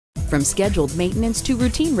From scheduled maintenance to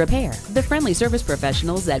routine repair, the friendly service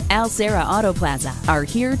professionals at Serra Auto Plaza are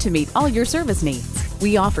here to meet all your service needs.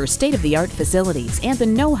 We offer state-of-the-art facilities and the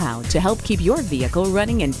know-how to help keep your vehicle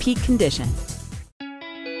running in peak condition.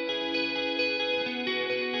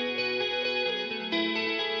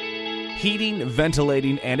 Heating,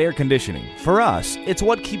 ventilating, and air conditioning. For us, it's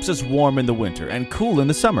what keeps us warm in the winter and cool in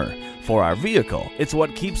the summer. For our vehicle, it's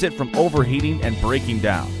what keeps it from overheating and breaking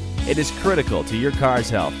down. It is critical to your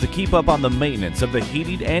car's health to keep up on the maintenance of the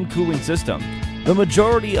heating and cooling system. The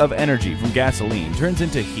majority of energy from gasoline turns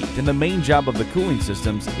into heat, and the main job of the cooling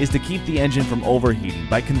systems is to keep the engine from overheating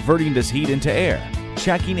by converting this heat into air.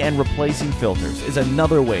 Checking and replacing filters is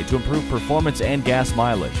another way to improve performance and gas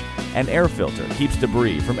mileage. An air filter keeps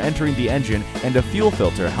debris from entering the engine, and a fuel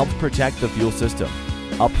filter helps protect the fuel system.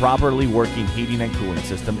 A properly working heating and cooling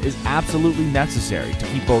system is absolutely necessary to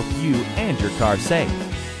keep both you and your car safe.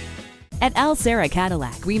 At Serra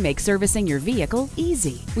Cadillac, we make servicing your vehicle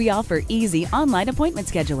easy. We offer easy online appointment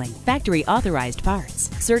scheduling, factory authorized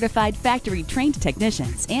parts, certified factory trained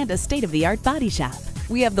technicians, and a state-of-the-art body shop.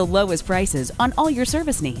 We have the lowest prices on all your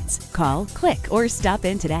service needs. Call, click, or stop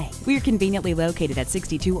in today. We're conveniently located at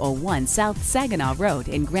 6201 South Saginaw Road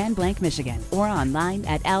in Grand Blanc, Michigan, or online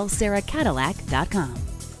at lseracadillac.com.